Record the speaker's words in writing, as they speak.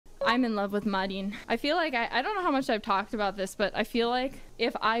I'm in love with Marin. I feel like I don't know how much I've talked about this, but I feel like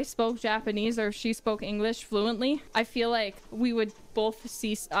if I spoke Japanese or if she spoke English fluently, I feel like we would both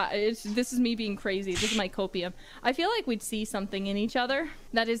see... this is me being crazy. This is my copium. I feel like we'd see something in each other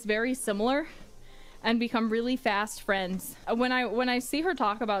that is very similar and become really fast friends. When I see her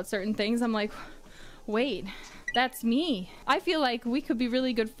talk about certain things, I'm like, wait, that's me. I feel like we could be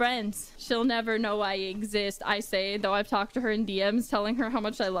really good friends. She'll never know I exist, I say, though I've talked to her in DMs telling her how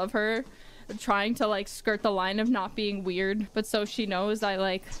much I love her, trying to like skirt the line of not being weird, but so she knows I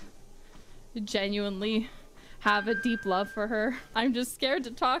like genuinely have a deep love for her. I'm just scared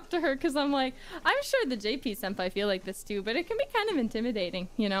to talk to her because I'm like, I'm sure the JP senpai feel like this too, but it can be kind of intimidating,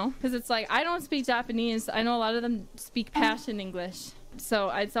 you know? Because it's like, I don't speak Japanese. I know a lot of them speak passion English. So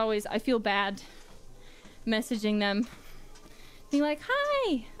it's always, I feel bad messaging them, being like,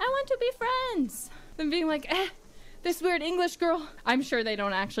 hi, I want to be friends. Then being like, this weird English girl. I'm sure they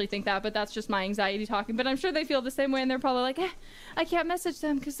don't actually think that, but that's just my anxiety talking. But I'm sure they feel the same way and they're probably like, I can't message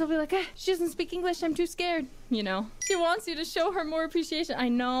them because they'll be like, she doesn't speak English, I'm too scared. You know? She wants you to show her more appreciation. I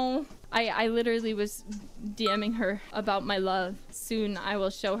know. I literally was DMing her about my love. Soon I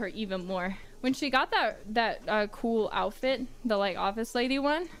will show her even more. When she got that cool outfit, the like office lady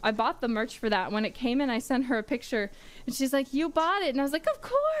one, I bought the merch for that. When it came in, I sent her a picture and she's like, you bought it? And I was like, of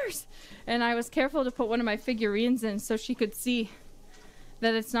course. And I was careful to put one of my figurines in so she could see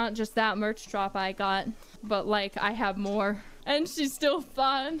that it's not just that merch drop I got, but like I have more. And she's still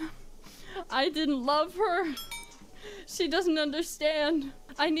fun. I didn't love her. She doesn't understand.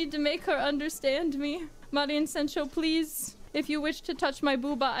 I need to make her understand me. Marin Sencho, please. If you wish to touch my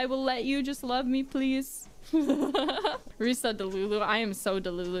booba, I will let you. Just love me, please. Risa Delulu. I am so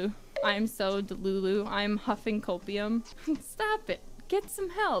Delulu. I am so Delulu. I'm huffing copium. Stop it. Get some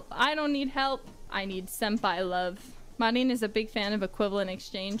help. I don't need help. I need senpai love. Marin is a big fan of equivalent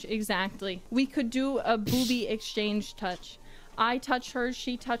exchange. Exactly. We could do a booby exchange touch. I touch her,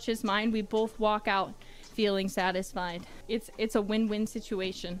 she touches mine. We both walk out feeling satisfied. It's a win-win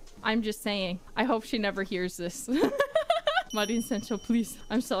situation. I'm just saying. I hope she never hears this. Marin Sencho, please.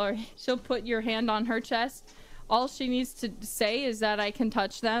 I'm sorry. She'll put your hand on her chest. All she needs to say is that I can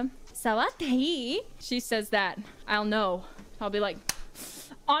touch them. Sawatei. She says that. I'll know. I'll be like,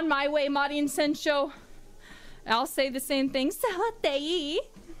 on my way, Marin Sencho. I'll say the same thing. Sawatei.